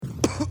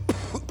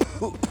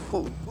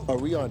Are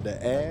we on the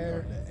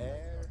air?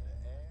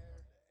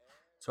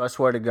 So I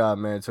swear to God,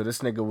 man. So this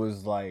nigga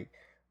was like,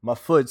 my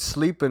foot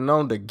sleeping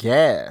on the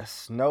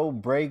gas. No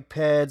brake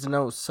pads,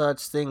 no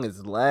such thing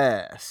as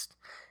last.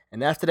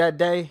 And after that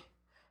day,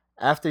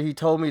 after he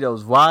told me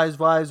those wise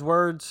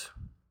words,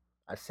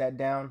 I sat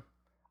down,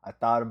 I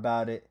thought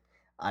about it,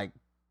 I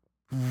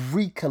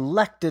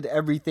recollected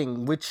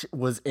everything which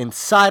was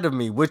inside of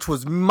me, which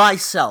was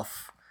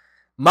myself,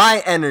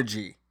 my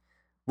energy,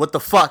 what the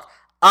fuck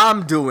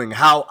I'm doing,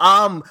 how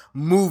I'm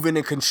moving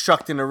and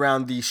constructing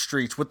around these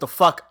streets, what the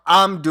fuck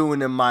I'm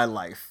doing in my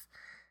life.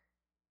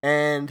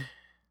 And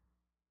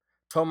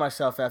told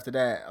myself after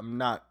that, I'm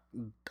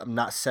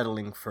not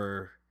settling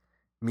for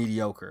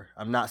mediocre.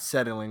 I'm not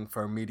settling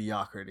for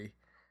mediocrity.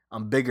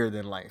 I'm bigger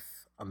than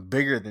life. I'm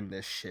bigger than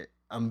this shit.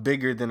 I'm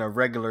bigger than a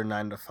regular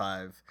 9 to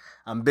 5.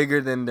 I'm bigger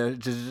than the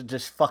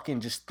just fucking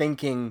just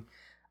thinking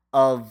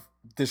of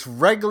this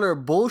regular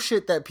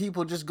bullshit that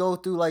people just go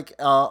through like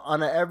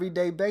on an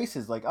everyday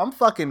basis. Like I'm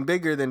fucking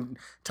bigger than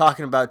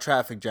talking about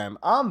traffic jam.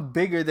 I'm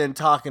bigger than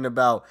talking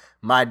about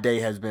my day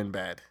has been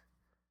bad.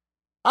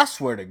 I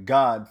swear to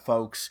God,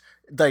 folks,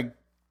 like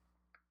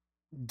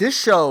this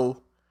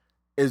show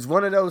is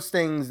one of those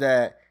things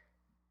that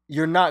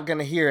you're not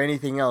gonna hear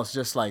anything else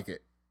just like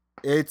it.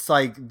 It's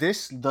like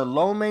this, the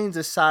Low Main's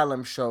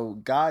Asylum show.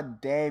 God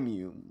damn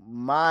you,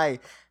 my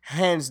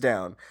hands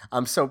down.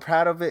 I'm so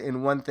proud of it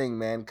in one thing,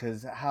 man,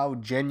 because how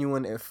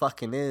genuine it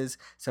fucking is.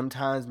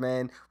 Sometimes,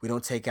 man, we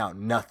don't take out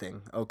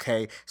nothing.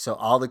 Okay, so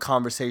all the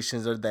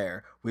conversations are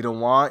there. We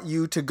don't want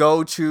you to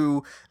go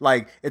to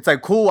like. It's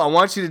like cool. I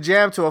want you to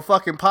jam to a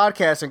fucking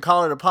podcast and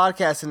call it a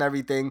podcast and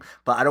everything,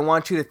 but I don't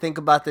want you to think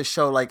about this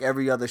show like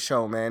every other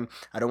show, man.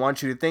 I don't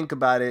want you to think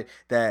about it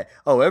that,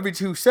 oh, every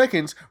 2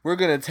 seconds we're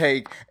gonna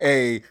take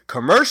a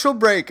commercial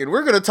break and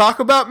we're gonna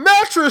talk about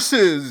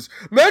mattresses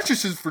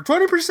for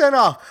 20%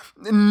 off.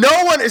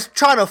 No one is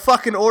trying to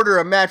fucking order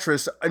a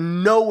mattress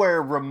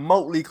nowhere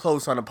remotely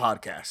close on a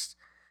podcast.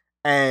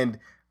 And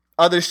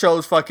other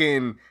shows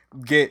fucking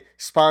get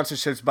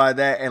sponsorships by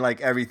that and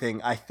like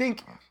everything. I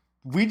think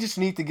we just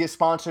need to get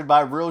sponsored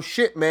by real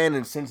shit, man.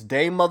 And since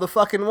day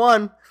motherfucking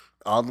one,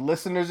 all the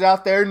listeners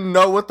out there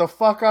know what the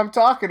fuck I'm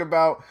talking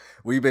about.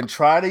 We've been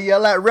trying to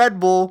yell at Red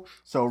Bull.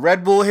 So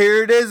Red Bull,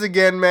 here it is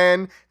again,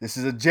 man. This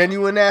is a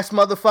genuine ass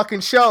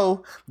motherfucking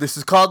show. This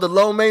is called the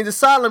Low Main's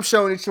Asylum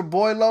Show, and it's your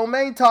boy Low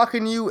Main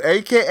talking to you,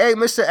 aka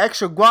Mr.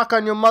 Extra Guac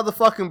on your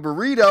motherfucking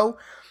burrito,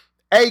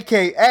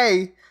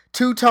 aka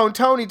Two Tone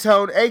Tony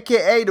Tone,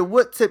 aka the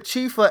Wood Tip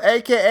Chiefa,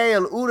 aka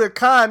El Uda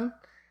Khan.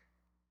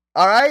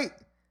 Alright?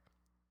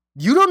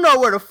 You don't know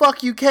where the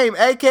fuck you came,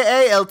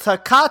 aka El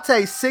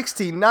Tecate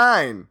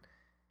 69.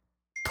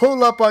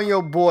 Pull up on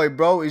your boy,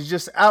 bro. It's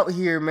just out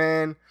here,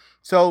 man.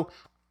 So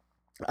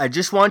I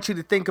just want you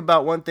to think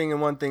about one thing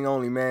and one thing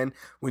only, man.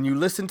 When you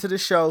listen to the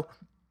show,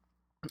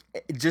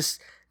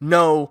 just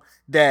know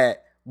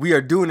that we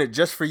are doing it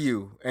just for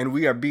you and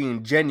we are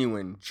being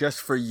genuine just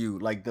for you.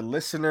 Like the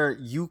listener,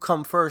 you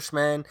come first,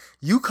 man.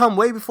 You come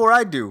way before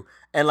I do.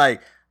 And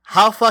like,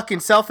 how fucking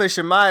selfish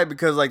am I?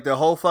 Because like the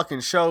whole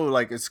fucking show,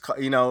 like it's,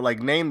 like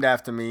named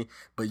after me,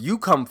 but you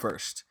come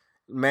first,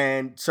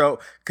 man. So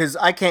because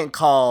I can't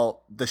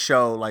call the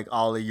show like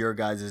all of your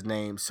guys'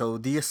 names, so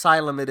the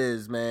asylum it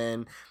is,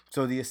 man.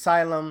 So the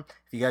asylum,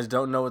 if you guys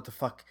don't know what the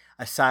fuck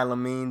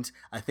asylum means,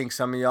 I think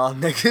some of y'all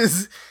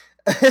niggas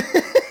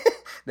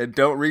that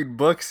don't read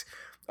books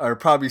are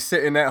probably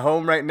sitting at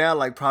home right now,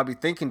 like probably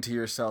thinking to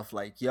yourself,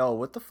 like, yo,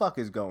 what the fuck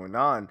is going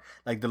on?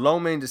 Like the Low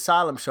Main's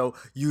Asylum show,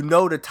 you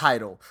know the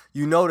title.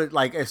 You know that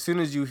like as soon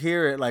as you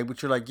hear it, like,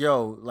 but you're like,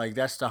 yo, like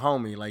that's the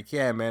homie. Like,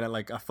 yeah, man,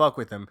 I fuck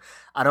with him.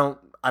 I don't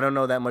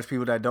know that much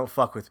people that don't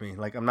fuck with me.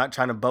 Like I'm not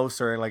trying to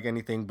boast or like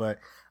anything, but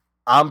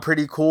I'm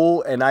pretty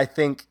cool and I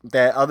think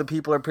that other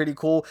people are pretty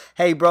cool.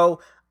 Hey,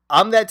 bro,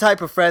 I'm that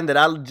type of friend that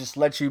I'll just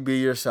let you be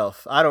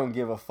yourself. I don't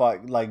give a fuck.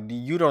 Like,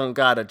 you don't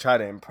gotta try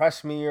to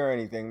impress me or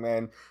anything,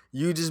 man.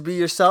 You just be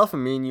yourself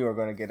and me and you are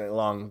gonna get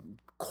along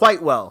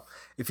quite well.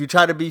 If you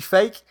try to be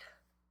fake,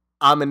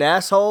 I'm an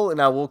asshole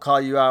and I will call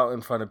you out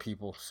in front of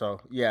people.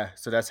 So, yeah,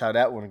 so that's how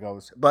that one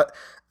goes. But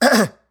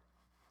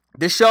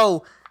this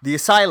show, The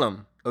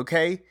Asylum,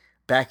 okay?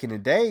 Back in the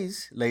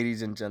days,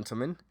 ladies and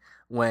gentlemen,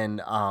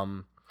 when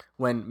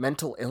when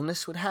mental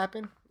illness would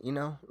happen,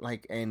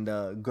 like in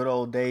the good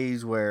old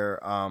days where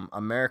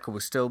America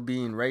was still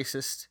being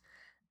racist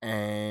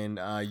and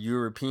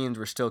Europeans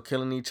were still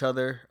killing each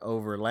other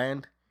over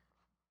land.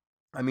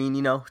 I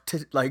mean,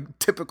 like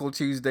typical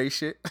Tuesday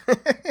shit.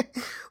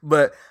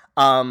 But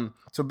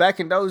so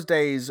back in those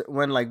days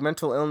when like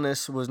mental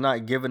illness was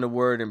not given a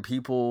word and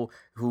people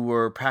who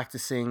were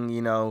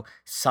practicing,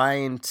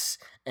 science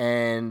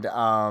and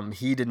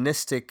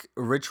hedonistic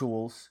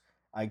rituals,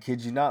 I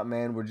kid you not,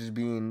 man, were just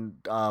being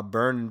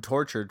burned and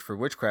tortured for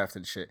witchcraft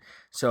and shit.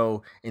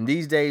 So in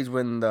these days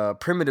when the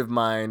primitive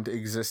mind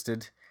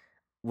existed,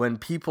 when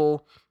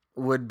people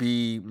would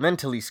be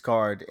mentally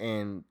scarred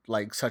in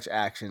like such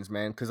actions,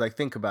 man. Because like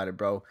think about it,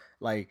 bro.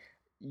 Like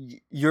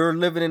you're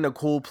living in a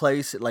cool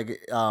place, like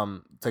it's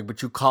like,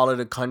 but you call it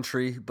a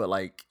country, but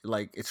like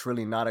it's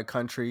really not a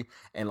country,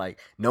 and like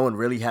no one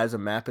really has a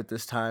map at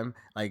this time.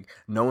 Like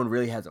no one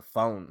really has a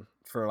phone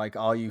for like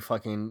all you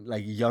fucking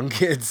like young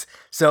kids.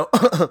 So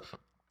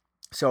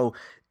so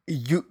but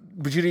you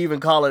didn't even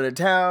call it a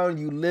town.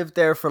 You lived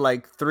there for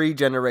like three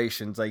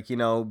generations, like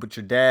but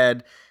your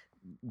dad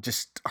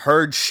just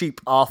herd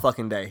sheep all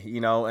fucking day,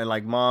 and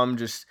like mom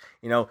just,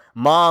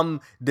 mom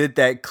did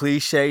that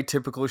cliche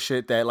typical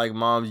shit that like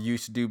moms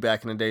used to do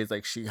back in the days.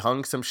 Like she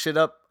hung some shit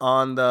up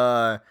on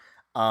the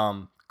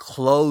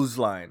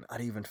clothesline.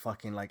 I'd even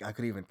fucking like I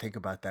could even think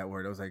about that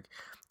word. I was like,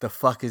 the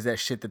fuck is that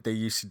shit that they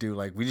used to do?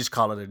 Like we just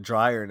call it a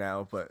dryer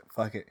now, but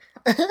fuck it.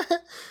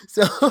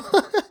 so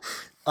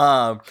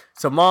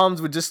so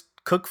moms would just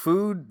cook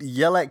food,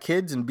 yell at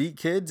kids, and beat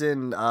kids,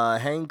 and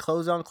hang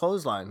clothes on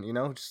clothesline.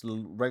 Just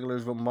regular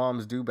as what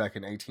moms do back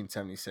in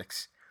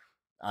 1876.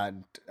 I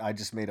I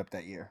just made up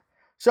that year.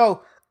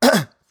 So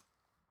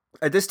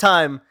at this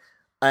time,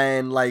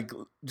 and like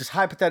just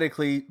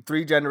hypothetically,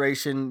 three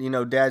generation,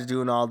 dad's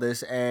doing all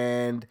this,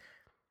 and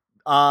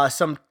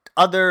some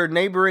other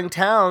neighboring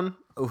town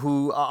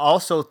who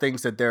also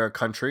thinks that they're a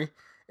country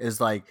is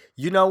like,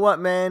 you know what,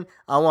 man?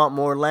 I want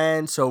more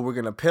land, so we're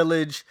gonna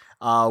pillage.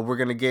 We're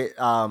gonna get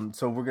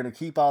so we're gonna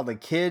keep all the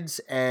kids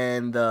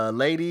and the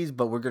ladies,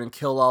 but we're gonna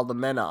kill all the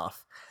men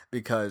off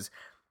because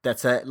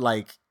that's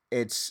like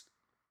it's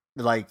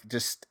like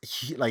just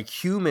like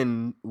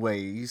human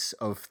ways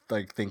of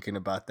like thinking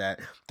about that.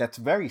 That's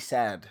very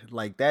sad.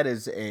 Like that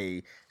is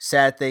a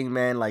sad thing,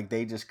 man. Like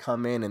they just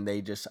come in and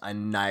they just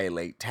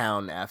annihilate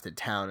town after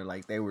town, and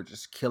like they were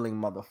just killing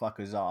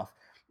motherfuckers off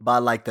by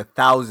like the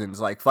thousands.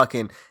 Like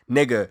fucking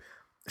nigga,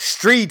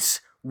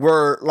 streets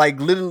were like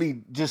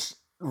literally just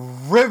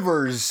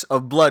rivers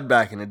of blood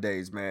back in the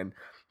days, man.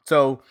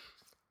 So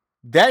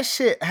that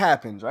shit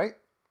happens, right?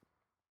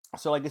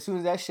 So like as soon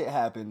as that shit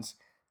happens,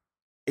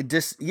 it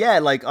just, yeah,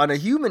 like on a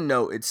human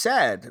note it's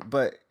sad,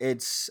 but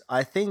it's,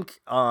 I think,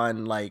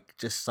 on like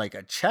just like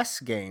a chess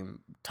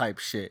game type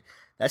shit,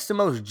 that's the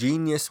most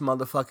genius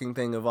motherfucking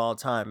thing of all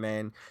time,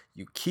 man.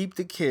 You keep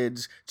the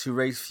kids to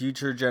raise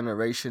future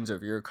generations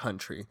of your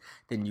country,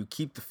 then you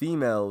keep the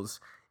females.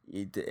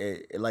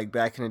 Like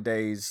back in the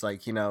days,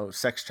 like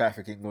sex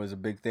trafficking was a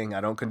big thing. I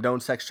don't condone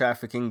sex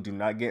trafficking, do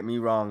not get me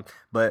wrong,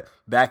 but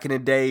back in the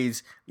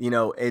days,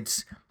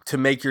 it's to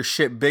make your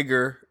shit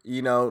bigger,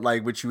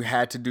 like, but you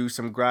had to do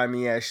some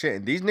grimy ass shit.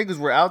 And these niggas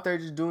were out there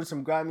just doing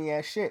some grimy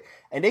ass shit.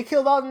 And they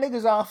killed all the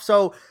niggas off.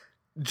 So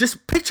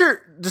just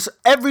picture just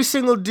every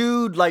single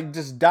dude like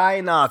just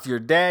dying off. Your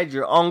dad,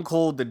 your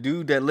uncle, the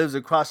dude that lives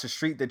across the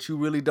street that you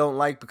really don't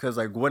like because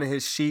like one of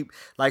his sheep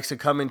likes to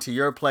come into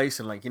your place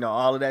and like,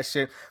 all of that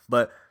shit.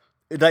 But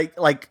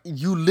like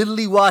you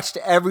literally watched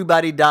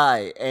everybody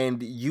die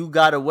and you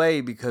got away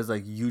because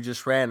like you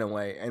just ran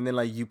away, and then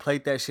like you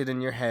played that shit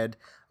in your head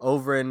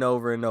over and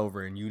over and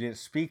over, and you didn't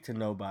speak to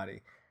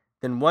nobody.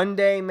 Then one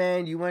day,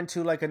 man, you went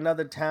to like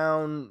another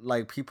town,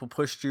 like people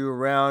pushed you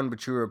around,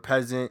 but you were a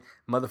peasant.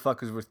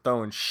 Motherfuckers were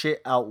throwing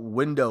shit out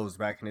windows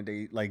back in the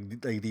day,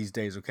 like these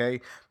days,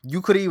 okay?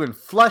 You could even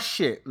flush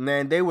shit,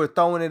 man. They were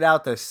throwing it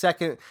out the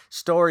second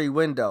story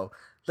window.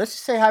 Let's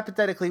just say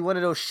hypothetically one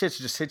of those shits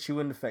just hit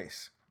you in the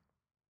face,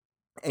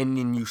 and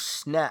then you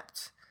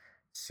snapped.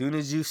 As soon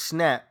as you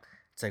snap,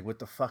 it's like, what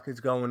the fuck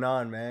is going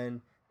on,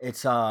 man?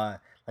 It's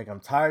like I'm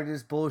tired of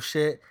this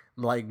bullshit.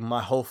 Like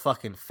my whole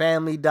fucking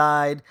family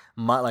died.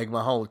 My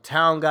whole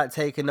town got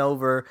taken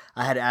over.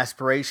 I had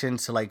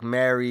aspirations to like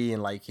marry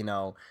and like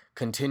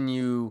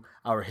continue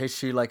our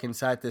history like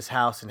inside this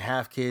house and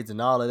have kids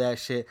and all of that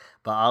shit.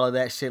 But all of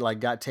that shit like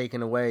got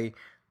taken away,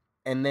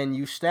 and then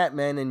you snap,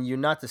 man, and you're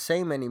not the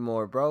same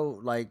anymore, bro.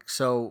 Like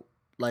so,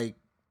 like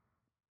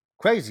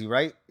crazy,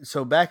 right?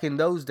 So back in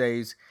those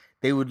days,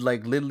 they would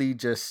like literally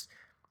just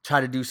try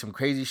to do some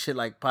crazy shit,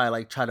 like probably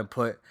like try to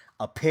put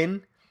a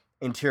pin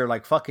into your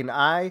like fucking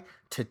eye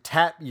to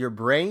tap your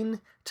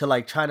brain to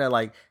like trying to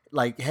like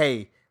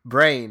hey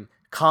brain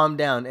calm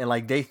down, and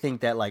like they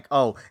think that like,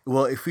 oh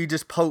well, if we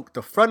just poke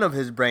the front of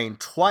his brain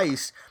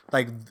twice,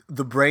 like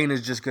the brain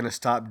is just gonna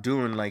stop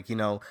doing like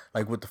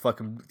like what the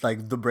fucking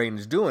like the brain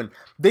is doing.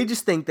 They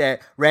just think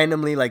that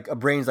randomly like a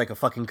brain's like a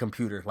fucking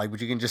computer, like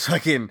but you can just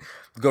fucking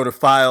go to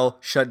file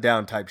shut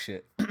down type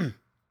shit.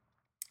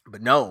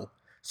 But no.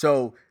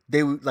 So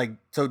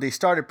they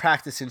started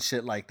practicing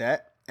shit like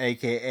that,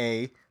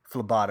 aka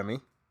phlebotomy.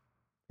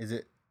 Is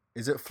it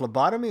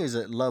phlebotomy or is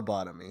it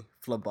lobotomy?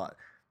 Phlebotomy?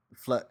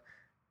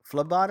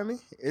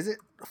 Is it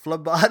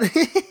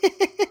phlebotomy?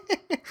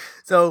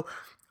 So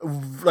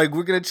like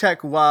we're gonna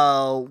check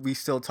while we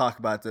still talk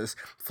about this.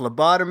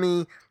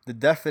 Phlebotomy, the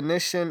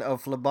definition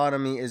of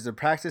phlebotomy is the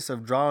practice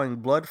of drawing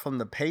blood from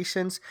the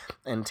patients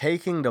and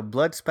taking the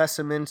blood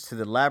specimens to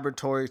the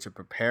laboratory to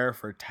prepare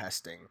for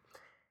testing.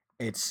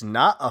 It's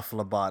not a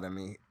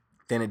phlebotomy,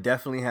 then it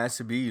definitely has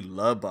to be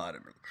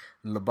lobotomy.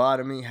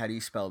 Lobotomy, how do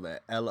you spell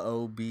that?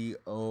 Lobo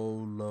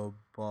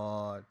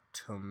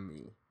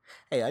lobotomy.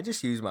 Hey, I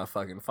just used my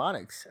fucking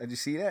phonics. Did you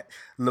see that?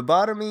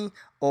 Lobotomy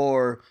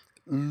or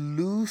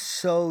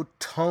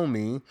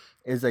Lusotomy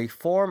is a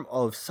form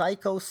of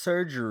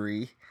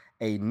psychosurgery,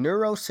 a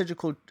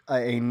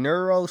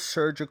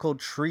neurosurgical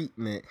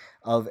treatment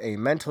of a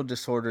mental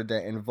disorder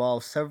that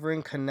involves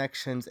severing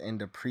connections in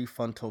the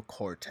prefrontal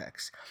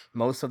cortex.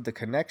 Most of the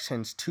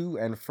connections to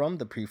and from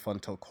the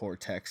prefrontal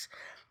cortex,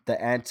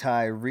 the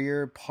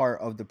anterior part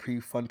of the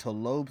prefrontal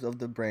lobes of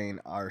the brain,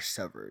 are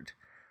severed.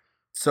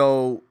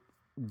 So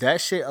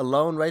that shit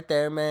alone right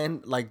there,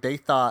 man, like they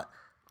thought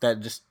that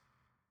just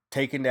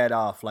taking that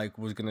off like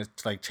was gonna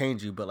like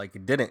change you, but like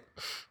it didn't.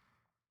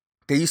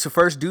 They used to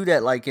first do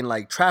that like in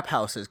like trap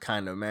houses,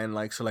 kind of, man.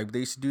 Like so, like they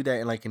used to do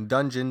that in like in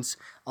dungeons,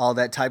 all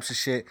that types of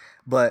shit.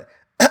 But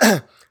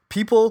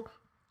people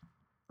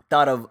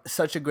thought of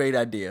such a great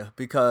idea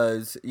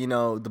because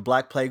the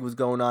Black Plague was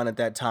going on at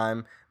that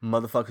time.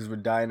 Motherfuckers were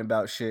dying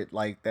about shit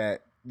like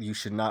that you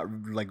should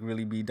not like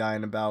really be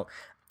dying about,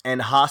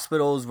 and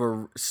hospitals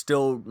were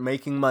still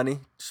making money,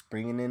 just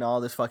bringing in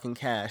all this fucking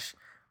cash,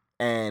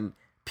 and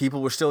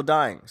people were still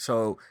dying.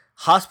 So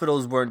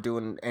hospitals weren't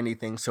doing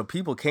anything. So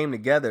people came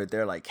together.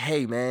 They're like,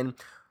 "Hey, man,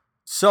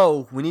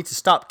 so we need to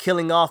stop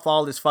killing off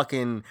all this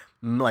fucking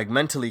like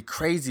mentally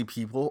crazy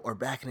people." Or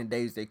back in the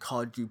days, they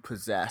called you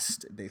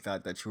possessed. They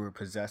thought that you were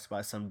possessed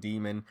by some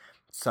demon,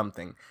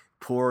 something.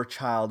 Poor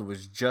child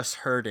was just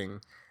hurting,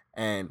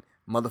 and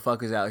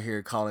motherfuckers out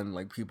here calling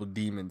like people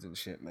demons and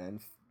shit, man.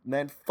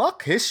 Man,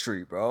 fuck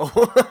history, bro.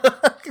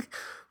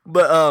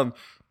 But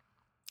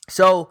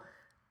so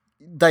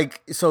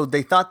so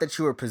they thought that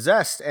you were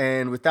possessed,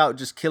 and without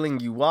just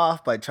killing you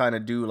off by trying to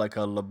do like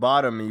a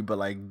lobotomy, but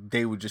like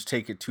they would just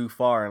take it too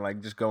far and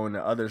like just go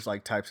into others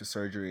like types of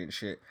surgery and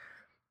shit.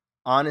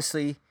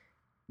 Honestly,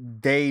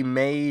 they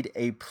made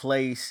a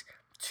place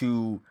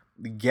to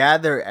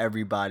gather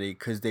everybody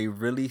because they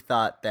really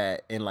thought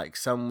that in like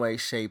some way,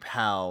 shape,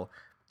 how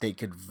they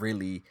could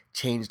really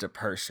change the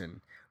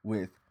person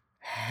with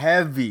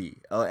heavy,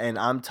 and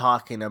I'm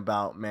talking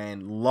about,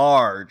 man,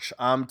 large,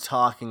 I'm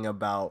talking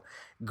about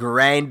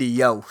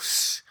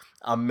grandiose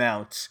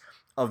amounts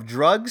of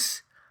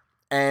drugs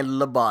and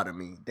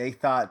lobotomy. They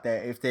thought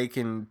that if they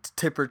can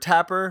tipper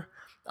tapper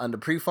on the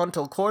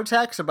prefrontal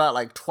cortex about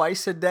like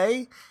twice a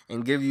day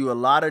and give you a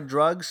lot of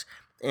drugs,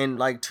 in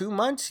like 2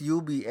 months, you'll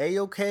be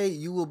a-okay.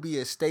 You will be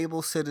a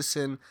stable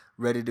citizen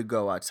ready to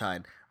go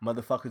outside.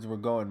 Motherfuckers were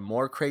going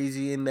more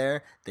crazy in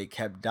there. They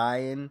kept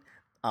dying.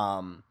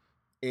 Um,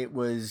 it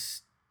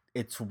was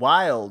it's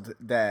wild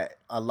that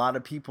a lot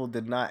of people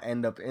did not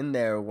end up in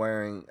there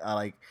wearing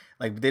like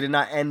they did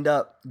not end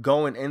up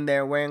going in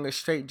there wearing a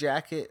straight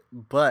jacket,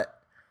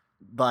 but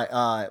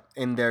by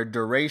in their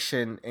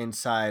duration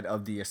inside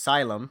of the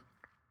asylum,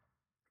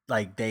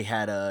 like they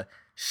had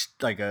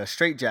like a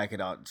straight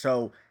jacket on.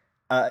 So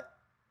uh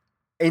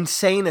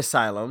insane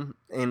asylum,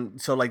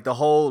 and so like the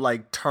whole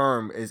like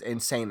term is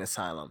insane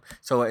asylum.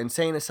 So an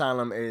insane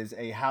asylum is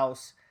a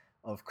house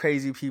of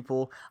crazy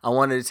people. I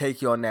wanted to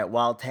take you on that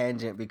wild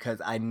tangent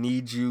because I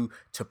need you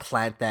to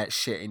plant that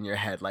shit in your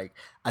head. Like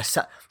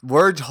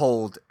words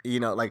hold,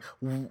 like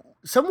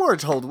some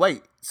words hold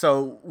weight.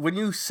 So when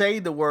you say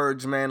the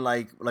words, man,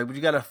 like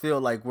you gotta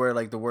feel like where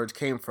like the words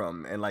came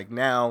from, and like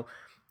now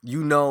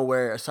you know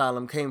where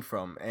asylum came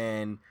from,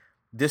 and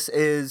this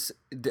is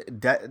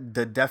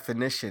the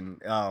definition.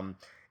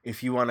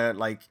 If you want to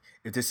like,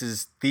 if this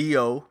is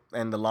Theo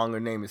and the longer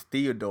name is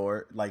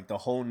Theodore, like the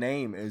whole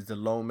name is the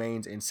Low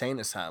Main's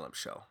Insane Asylum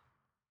Show.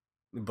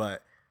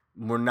 But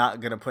we're not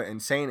gonna put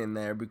insane in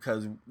there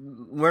because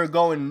we're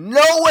going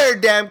nowhere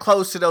damn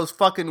close to those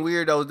fucking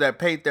weirdos that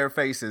paint their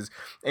faces.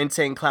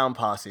 Insane Clown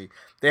Posse.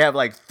 They have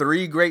like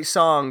 3 great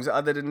songs.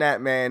 Other than that,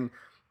 man,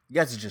 you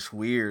guys are just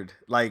weird.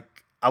 Like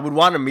I would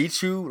want to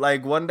meet you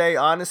like one day,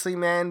 honestly,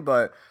 man,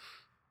 but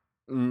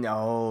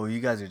no, you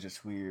guys are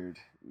just weird.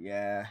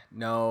 Yeah,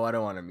 no, I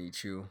don't want to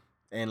meet you.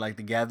 And like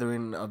the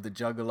gathering of the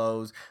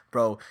Juggalos,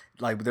 bro,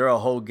 like they're a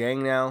whole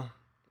gang now.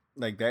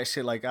 Like that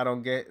shit, like I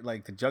don't get.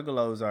 Like the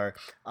Juggalos are,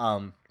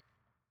 um,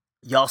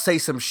 y'all say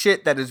some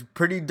shit that is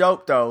pretty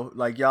dope though.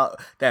 Like y'all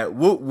that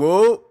whoop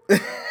whoop.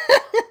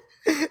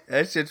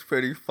 That shit's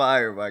pretty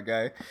fire, my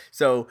guy.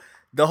 So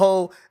the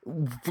whole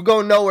we're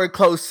going nowhere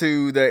close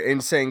to the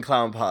Insane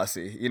Clown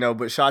Posse,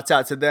 but shouts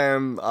out to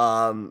them.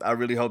 I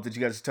really hope that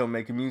you guys are still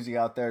making music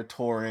out there,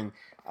 touring.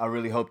 I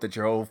really hope that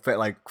your whole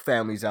like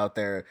families out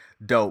there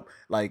dope,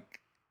 like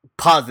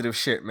positive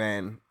shit,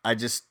 man. I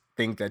just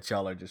think that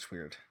y'all are just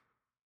weird.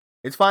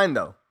 It's fine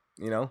though,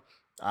 you know.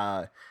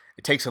 Uh,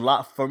 it takes a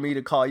lot for me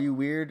to call you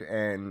weird,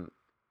 and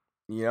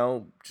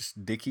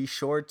just dicky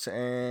shorts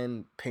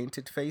and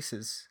painted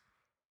faces.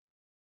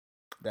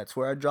 That's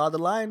where I draw the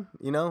line.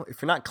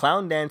 If you're not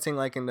clown dancing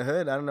like in the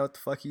hood, I don't know what the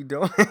fuck you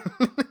doing.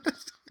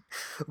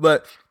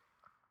 But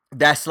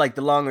that's like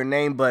the longer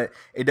name, but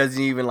it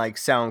doesn't even like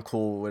sound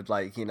cool with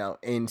like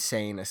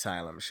insane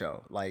asylum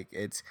show. Like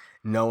it's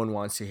no one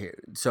wants to hear.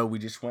 So we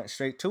just went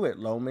straight to it.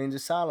 Low Main's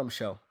Asylum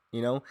Show.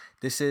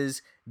 This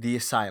is the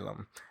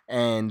asylum,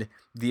 and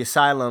the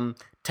asylum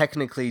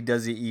technically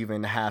doesn't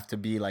even have to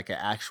be like an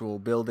actual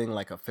building,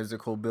 like a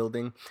physical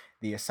building.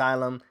 The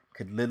asylum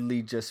could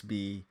literally just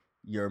be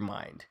your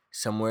mind.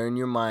 Somewhere in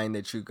your mind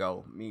that you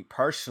go. Me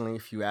personally,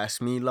 if you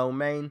ask me, Lo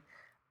Mein,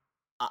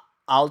 I-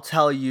 I'll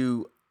tell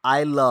you,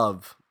 I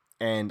love,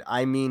 and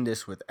I mean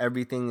this with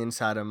everything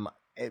inside of me.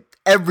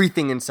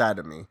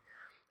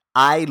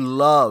 I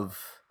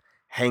love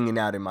hanging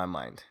out in my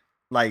mind.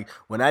 Like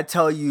when I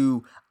tell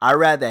you, I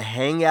rather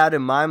hang out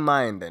in my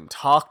mind than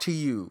talk to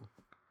you.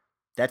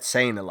 That's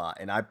saying a lot,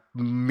 and I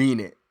mean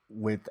it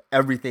with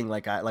everything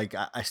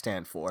I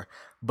stand for.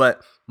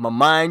 But my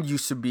mind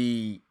used to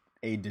be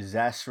a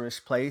disastrous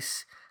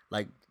place.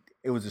 Like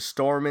it was a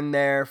storm in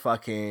there,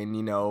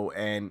 fucking,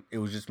 and it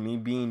was just me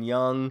being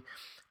young,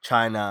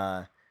 trying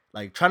to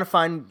trying to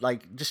find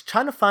just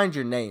trying to find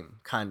your name,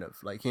 kind of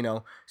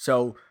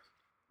So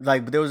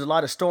there was a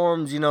lot of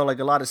storms, like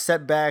a lot of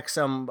setbacks,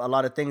 a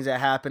lot of things that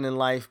happen in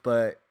life.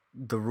 But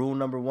the rule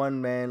number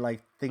one, man,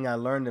 thing I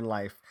learned in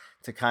life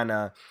to kind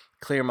of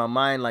clear my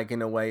mind,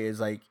 in a way,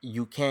 is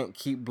you can't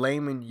keep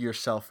blaming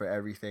yourself for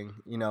everything,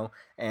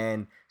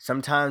 and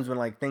sometimes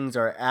when things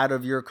are out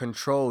of your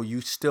control, you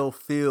still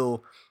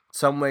feel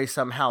some way,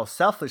 somehow,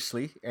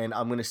 selfishly, and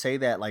I'm gonna say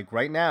that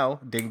right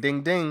now, ding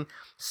ding ding,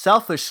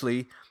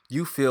 selfishly,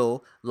 you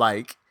feel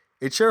like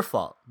it's your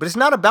fault, but it's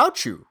not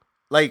about you.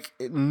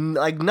 None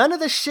of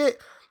the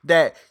shit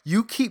that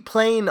you keep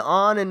playing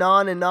on and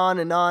on and on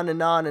and on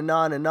and on and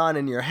on and on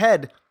in your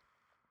head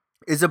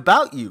is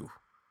about you.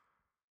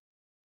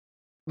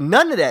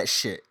 None of that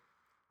shit.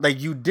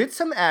 You did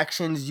some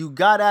actions, you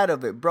got out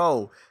of it,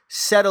 bro.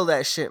 Settle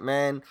that shit,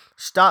 man.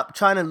 Stop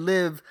trying to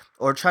live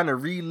or trying to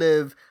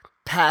relive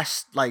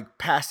past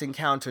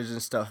encounters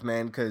and stuff,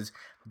 man, cuz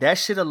that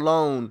shit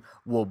alone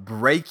will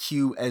break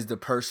you as the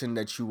person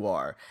that you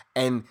are,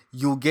 and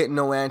you'll get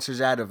no answers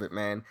out of it,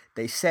 man.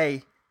 They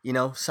say,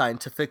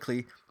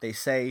 scientifically, they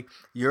say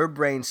your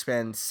brain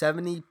spends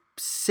 76%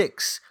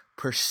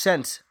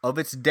 of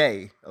its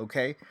day,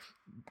 okay?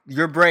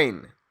 Your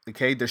brain,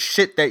 okay? The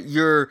shit that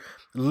you're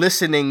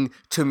listening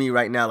to me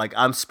right now.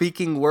 I'm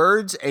speaking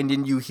words and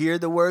then you hear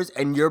the words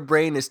and your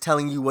brain is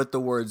telling you what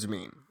the words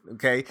mean.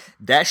 Okay?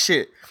 That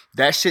shit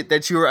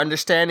that you're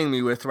understanding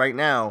me with right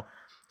now,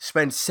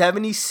 spend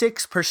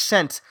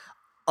 76%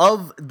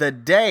 of the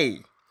day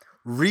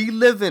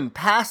reliving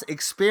past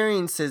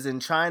experiences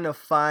and trying to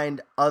find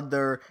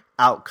other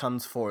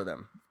outcomes for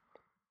them.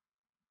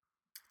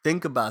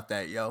 Think about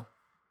that, yo.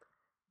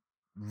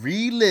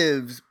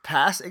 Relives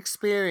past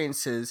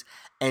experiences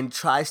and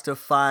tries to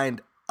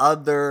find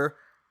other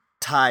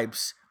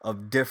types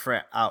of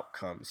different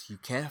outcomes. You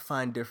can't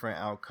find different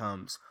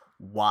outcomes.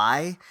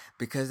 Why?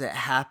 Because it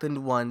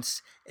happened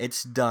once,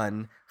 it's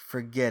done,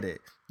 forget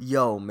it.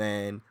 Yo,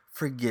 man,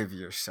 forgive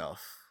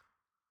yourself.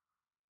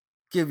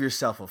 Give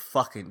yourself a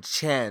fucking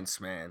chance,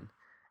 man.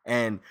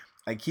 And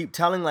I keep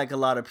telling a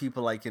lot of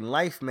people in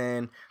life,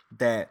 man,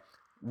 that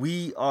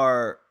we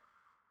are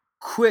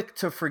quick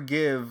to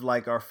forgive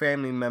our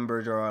family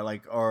members or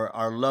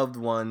our loved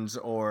ones,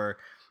 or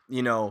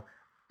you know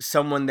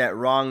someone that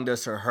wronged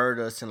us or hurt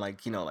us in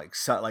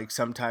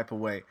some type of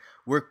way.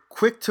 We're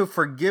quick to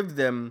forgive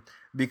them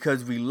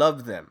because we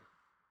love them,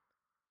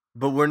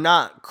 but we're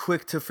not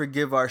quick to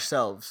forgive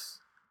ourselves.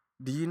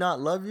 Do you not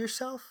love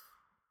yourself?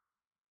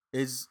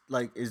 Is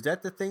that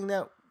the thing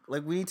that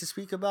we need to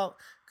speak about?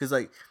 Because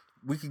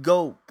we could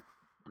go,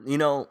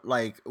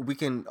 we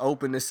can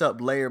open this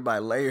up layer by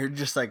layer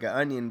just like an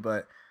onion,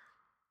 but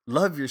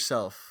love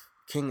yourself,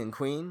 king and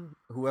queen,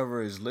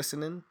 whoever is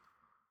listening.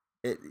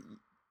 It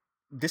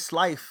This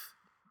life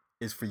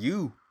is for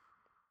you.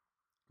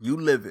 You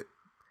live it.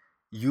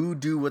 You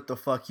do what the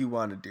fuck you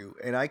want to do.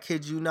 And I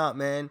kid you not,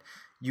 man.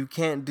 You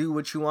can't do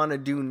what you want to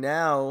do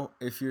now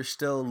if you're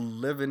still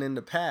living in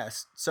the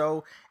past.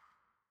 So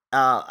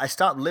I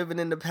stopped living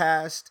in the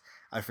past.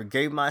 I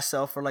forgave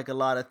myself for a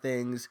lot of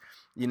things.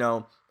 You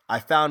know, I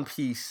found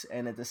peace,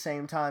 and at the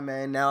same time,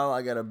 man, now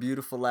I got a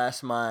beautiful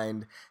ass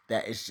mind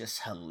that is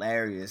just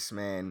hilarious,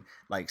 man.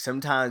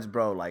 Sometimes,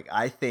 bro,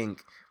 I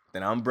think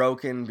that I'm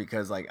broken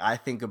because I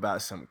think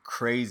about some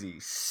crazy,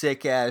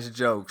 sick ass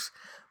jokes,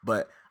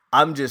 but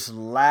I'm just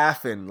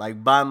laughing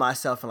by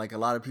myself, and a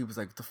lot of people's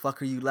 "What the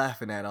fuck are you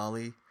laughing at,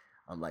 Ollie?"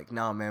 I'm like,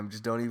 "No, man,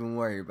 just don't even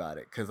worry about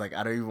it," cause I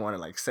don't even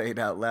want to say it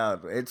out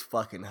loud. But it's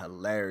fucking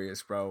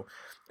hilarious, bro.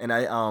 And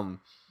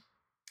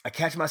I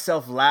catch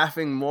myself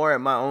laughing more at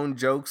my own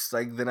jokes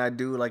than I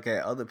do at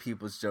other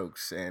people's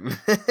jokes, and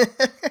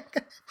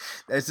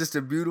that's just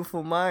a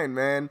beautiful mind,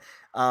 man.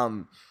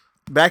 Um,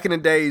 Back in the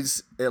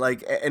days,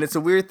 and it's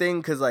a weird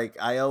thing because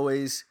I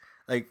always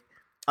like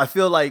I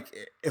feel like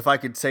if I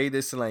could say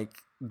this in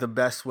the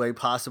best way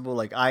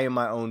possible, I am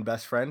my own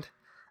best friend.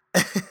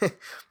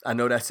 I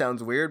know that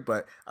sounds weird,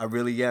 but I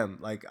really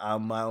am.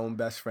 I'm my own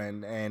best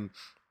friend, and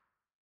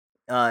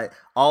uh,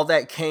 all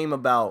that came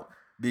about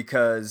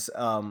because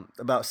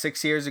about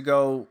 6 years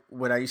ago,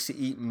 when I used to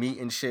eat meat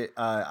and shit,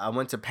 I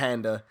went to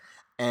Panda,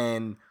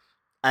 and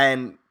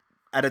and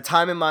at a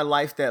time in my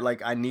life that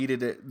I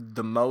needed it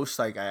the most,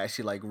 I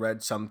actually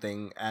read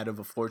something out of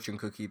a fortune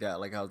cookie that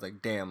I was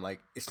like, damn,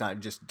 it's not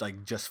just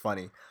just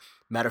funny.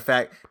 Matter of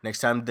fact, next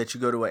time that you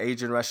go to an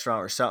Asian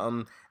restaurant or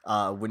something,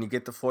 when you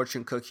get the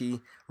fortune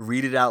cookie,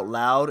 read it out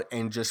loud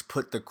and just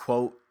put the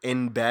quote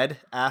in bed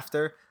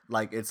after.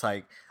 Like it's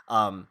like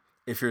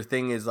if your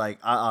thing is like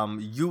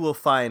you will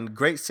find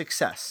great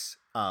success.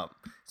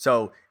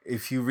 So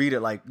if you read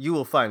it like you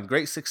will find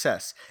great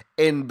success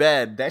in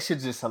bed, that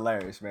shit's just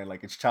hilarious, man.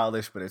 Like it's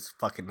childish, but it's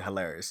fucking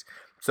hilarious.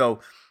 So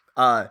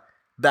uh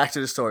back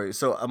to the story.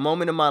 So a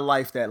moment in my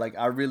life that like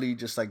I really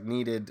just like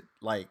needed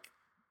like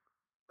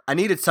I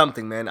needed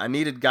something, man. I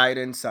needed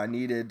guidance. I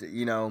needed,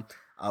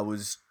 I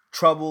was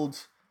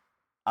troubled.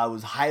 I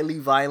was highly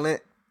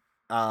violent.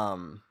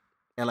 Um,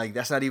 and like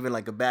that's not even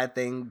like a bad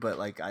thing, but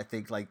like I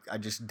think like I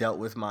just dealt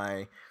with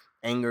my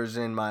angers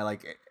and my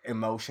like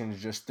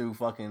emotions just through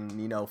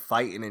fucking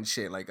fighting and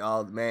shit. Like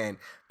oh man,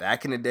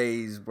 back in the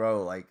days,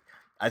 bro. Like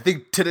I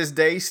think to this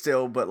day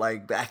still, but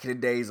like back in the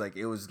days, like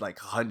it was like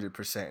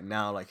 100%.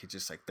 Now like it's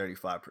just like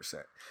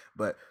 35%.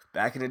 But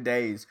back in the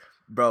days,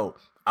 bro,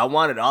 I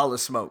wanted all the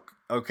smoke.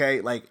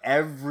 Okay, like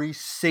every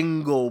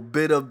single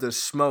bit of the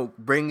smoke,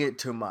 bring it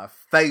to my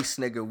face,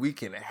 nigga. We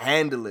can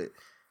handle it.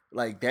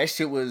 Like that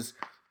shit was,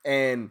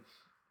 and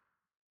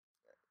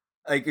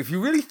like if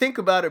you really think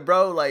about it,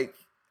 bro, like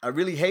I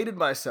really hated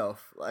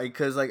myself, like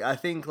cause like I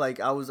think like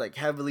I was like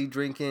heavily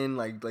drinking,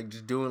 like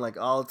just doing like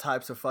all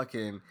types of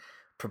fucking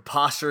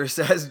preposterous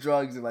ass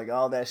drugs and like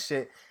all that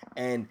shit,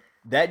 and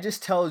that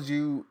just tells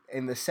you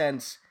in the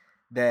sense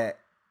that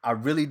I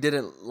really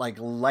didn't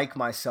like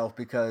myself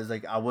because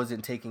like I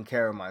wasn't taking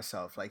care of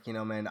myself. Like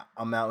man,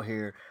 I'm out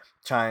here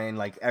trying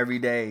like every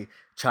day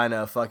trying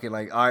to fucking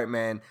like all right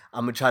man,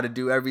 I'm gonna try to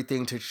do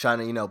everything to try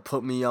to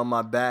put me on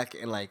my back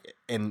and like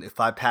and if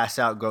I pass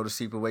out, go to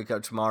sleep and wake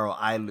up tomorrow,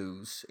 I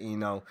lose,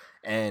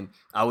 and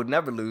I would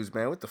never lose,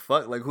 man. What the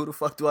fuck? Like who the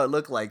fuck do I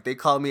look like? They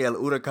call me El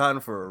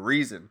Huracan for a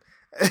reason.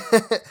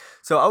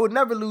 So I would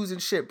never lose in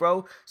shit,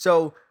 bro.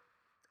 So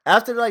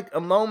after like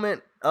a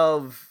moment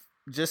of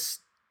just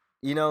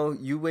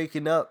you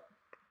waking up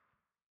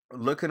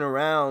looking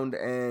around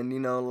and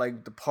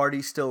like the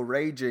party's still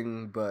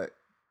raging but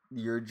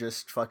you're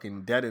just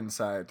fucking dead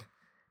inside,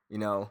 you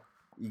know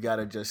you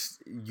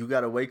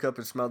gotta wake up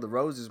and smell the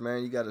roses,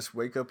 man. You gotta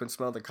wake up and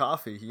smell the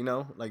coffee,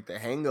 like the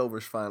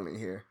hangover's finally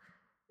here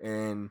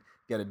and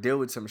you gotta deal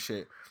with some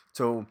shit.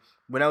 So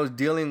when I was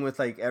dealing with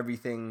like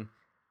everything,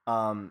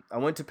 I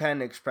went to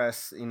Panda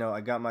Express. I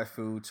got my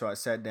food, so I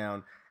sat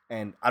down.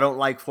 And I don't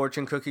like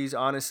fortune cookies,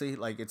 honestly.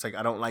 Like it's like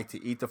I don't like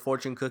to eat the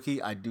fortune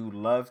cookie. I do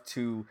love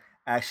to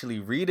actually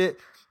read it.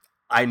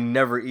 I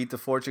never eat the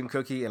fortune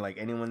cookie, and like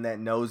anyone that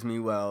knows me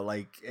well,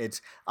 like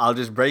it's I'll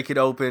just break it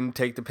open,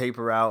 take the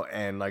paper out,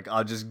 and like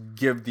I'll just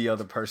give the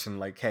other person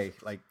like, hey,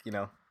 like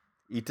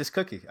eat this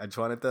cookie. I just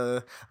wanted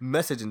the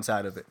message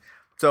inside of it.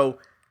 So,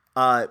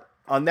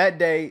 on that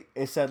day,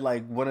 it said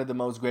like one of the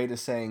most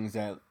greatest sayings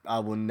that I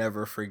will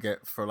never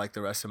forget for like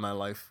the rest of my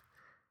life,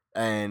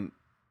 and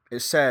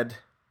it said,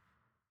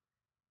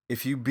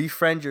 "If you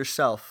befriend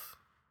yourself,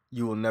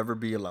 you will never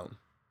be alone."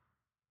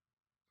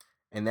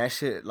 And that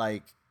shit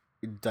like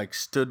it, like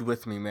stood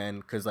with me, man,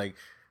 because like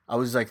I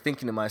was like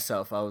thinking to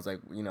myself, I was like,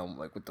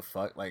 like what the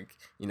fuck, like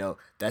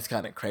that's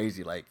kind of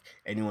crazy. Like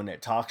anyone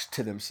that talks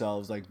to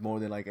themselves like more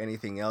than like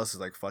anything else is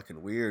like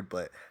fucking weird.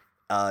 But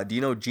do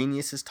you know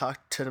geniuses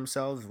talk to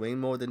themselves way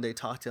more than they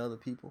talk to other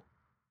people?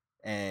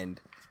 And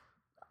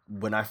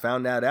when I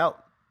found that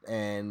out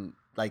and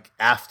like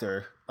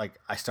after like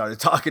I started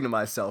talking to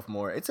myself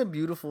more, it's a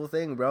beautiful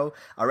thing, bro.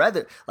 I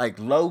rather like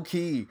low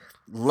key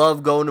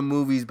love going to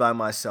movies by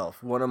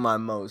myself. One of my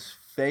most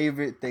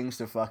favorite things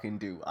to fucking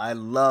do. I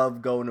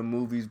love going to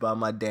movies by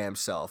my damn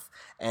self.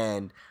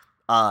 And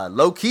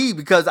low key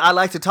because I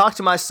like to talk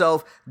to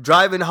myself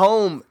driving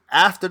home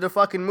after the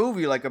fucking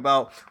movie, like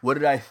about what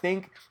did I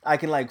think. I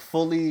can like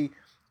fully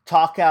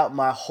talk out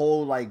my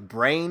whole like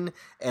brain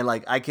and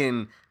like I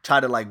can try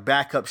to like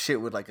back up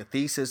shit with like a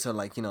thesis or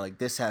like like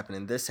this happened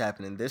and this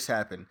happened and this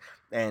happened.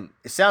 And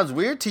it sounds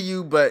weird to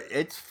you, but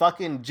it's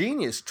fucking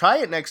genius. Try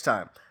it next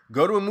time.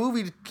 Go to a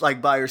movie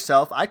like by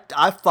yourself.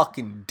 I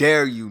fucking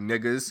dare you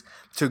niggas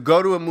to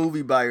go to a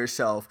movie by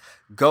yourself.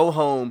 Go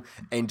home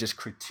and just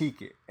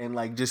critique it and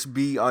like just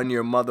be on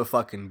your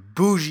motherfucking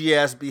bougie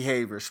ass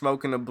behavior,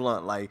 smoking a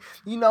blunt. Like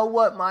you know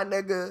what, my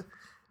nigga,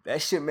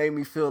 that shit made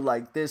me feel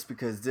like this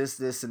because this,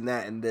 and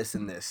that, and this,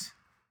 and this.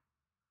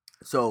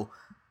 So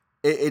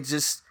it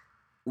just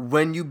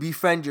when you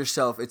befriend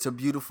yourself, it's a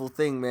beautiful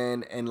thing,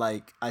 man. And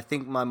like I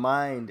think my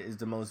mind is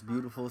the most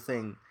beautiful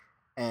thing.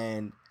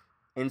 And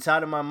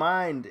inside of my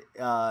mind,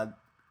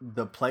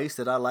 the place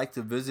that I like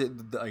to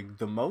visit like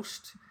the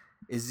most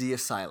is the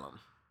asylum,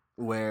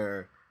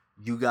 where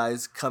you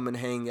guys come and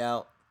hang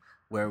out,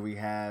 where we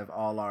have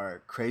all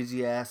our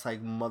crazy ass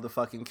like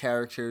motherfucking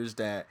characters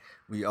that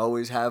we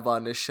always have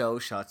on this show.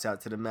 Shouts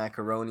out to the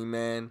Macaroni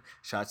Man.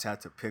 Shouts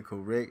out to Pickle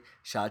Rick.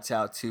 Shouts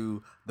out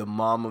to the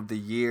Mom of the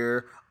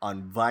Year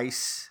on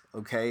Vice.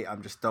 Okay,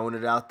 I'm just throwing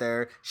it out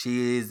there.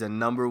 She is the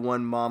number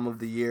one Mom of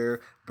the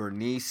Year.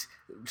 Bernice,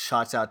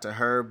 shouts out to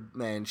her.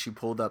 Man, she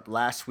pulled up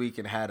last week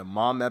and had a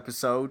mom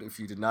episode. If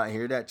you did not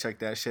hear that, check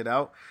that shit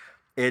out.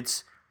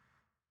 It's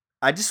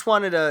I just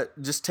wanted to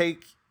just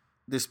take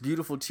this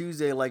beautiful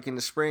Tuesday, like in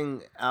the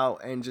spring,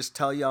 out and just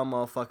tell y'all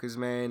motherfuckers,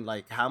 man,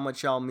 like how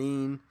much y'all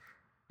mean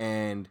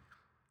and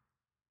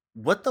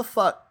what the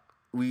fuck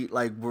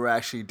we're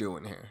actually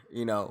doing here.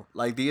 You know,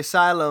 like the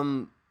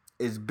asylum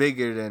is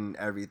bigger than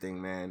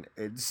everything, man.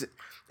 It's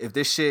if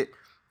this shit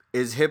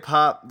is hip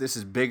hop, this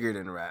is bigger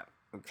than rap.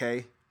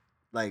 Okay,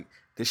 like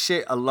the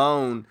shit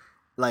alone,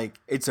 like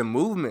it's a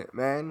movement,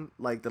 man.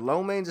 Like the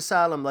Low Main's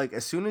Asylum, like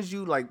as soon as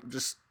you like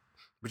just,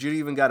 but you don't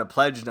even gotta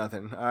pledge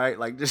nothing. All right,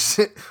 like just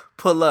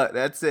pull up.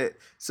 That's it.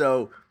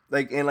 So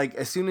like and like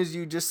as soon as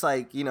you just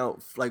like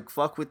like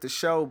fuck with the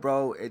show,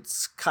 bro,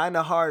 it's kind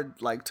of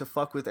hard like to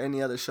fuck with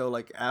any other show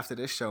like after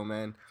this show,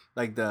 man.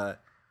 Like the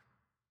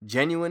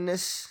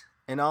genuineness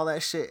and all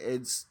that shit,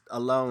 it's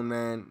alone,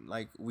 man.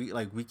 Like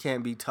we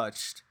can't be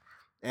touched.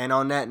 And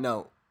on that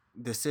note,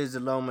 this is the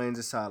Low Main's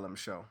Asylum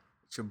show.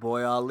 It's your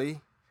boy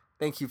Ali.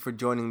 Thank you for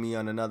joining me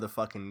on another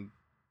fucking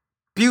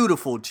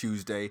beautiful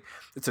Tuesday.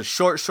 It's a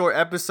short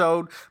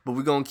episode, but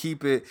we're gonna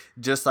keep it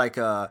just like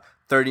a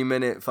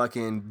 30-minute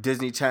fucking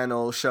Disney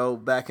Channel show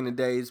back in the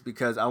days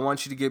because I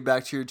want you to get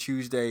back to your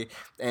Tuesday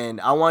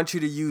and I want you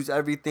to use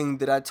everything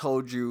that I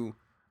told you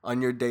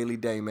on your daily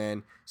day,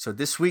 man. So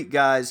this week,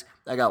 guys,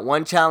 I got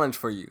one challenge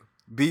for you.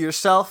 Be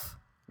yourself,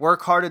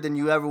 work harder than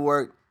you ever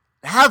worked,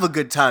 have a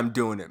good time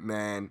doing it,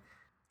 man.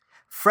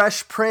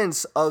 Fresh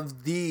Prince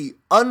of the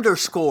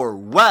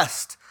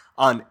 _West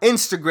on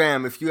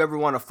Instagram. If you ever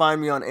want to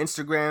find me on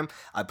Instagram,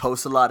 I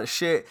post a lot of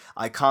shit.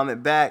 I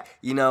comment back.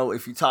 You know,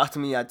 if you talk to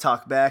me, I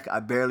talk back. I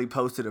barely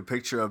posted a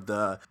picture of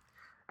the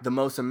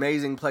most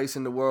amazing place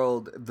in the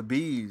world, the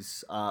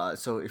bees.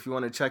 So if you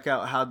want to check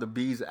out how the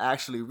bees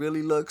actually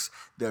really looks,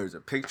 there's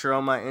a picture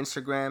on my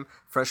Instagram,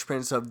 Fresh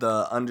Prince of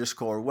the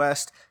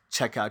 _West.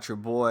 Check out your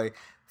boy.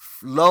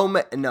 It's Low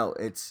May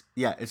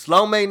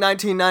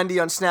 1990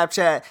 on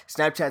Snapchat.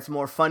 Snapchat's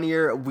more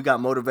funnier. We got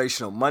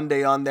Motivational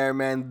Monday on there,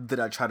 man, that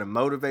I try to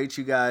motivate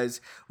you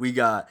guys. We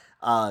got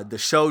the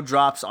show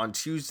drops on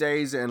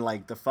Tuesdays, and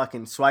like the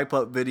fucking swipe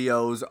up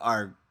videos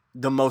are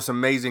the most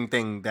amazing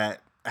thing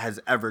that has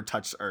ever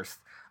touched Earth.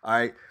 All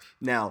right.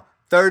 Now,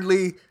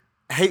 thirdly,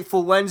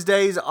 Hateful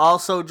Wednesdays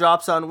also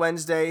drops on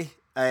Wednesday.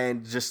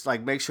 And just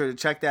like make sure to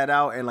check that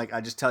out. And like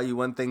I just tell you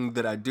one thing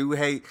that I do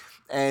hate.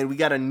 And we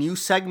got a new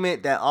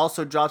segment that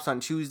also drops on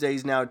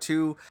Tuesdays now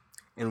too.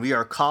 And we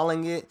are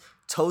calling it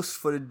Toast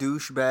for the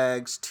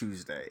Douchebags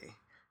Tuesday.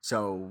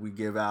 So we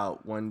give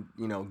out one,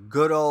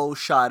 good old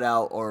shout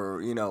out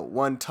or,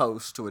 one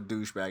toast to a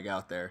douchebag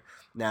out there.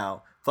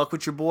 Now, fuck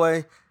with your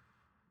boy.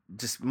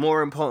 Just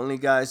more importantly,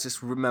 guys,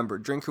 just remember,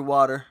 drink your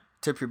water,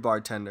 tip your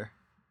bartender.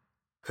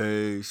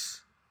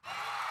 Peace.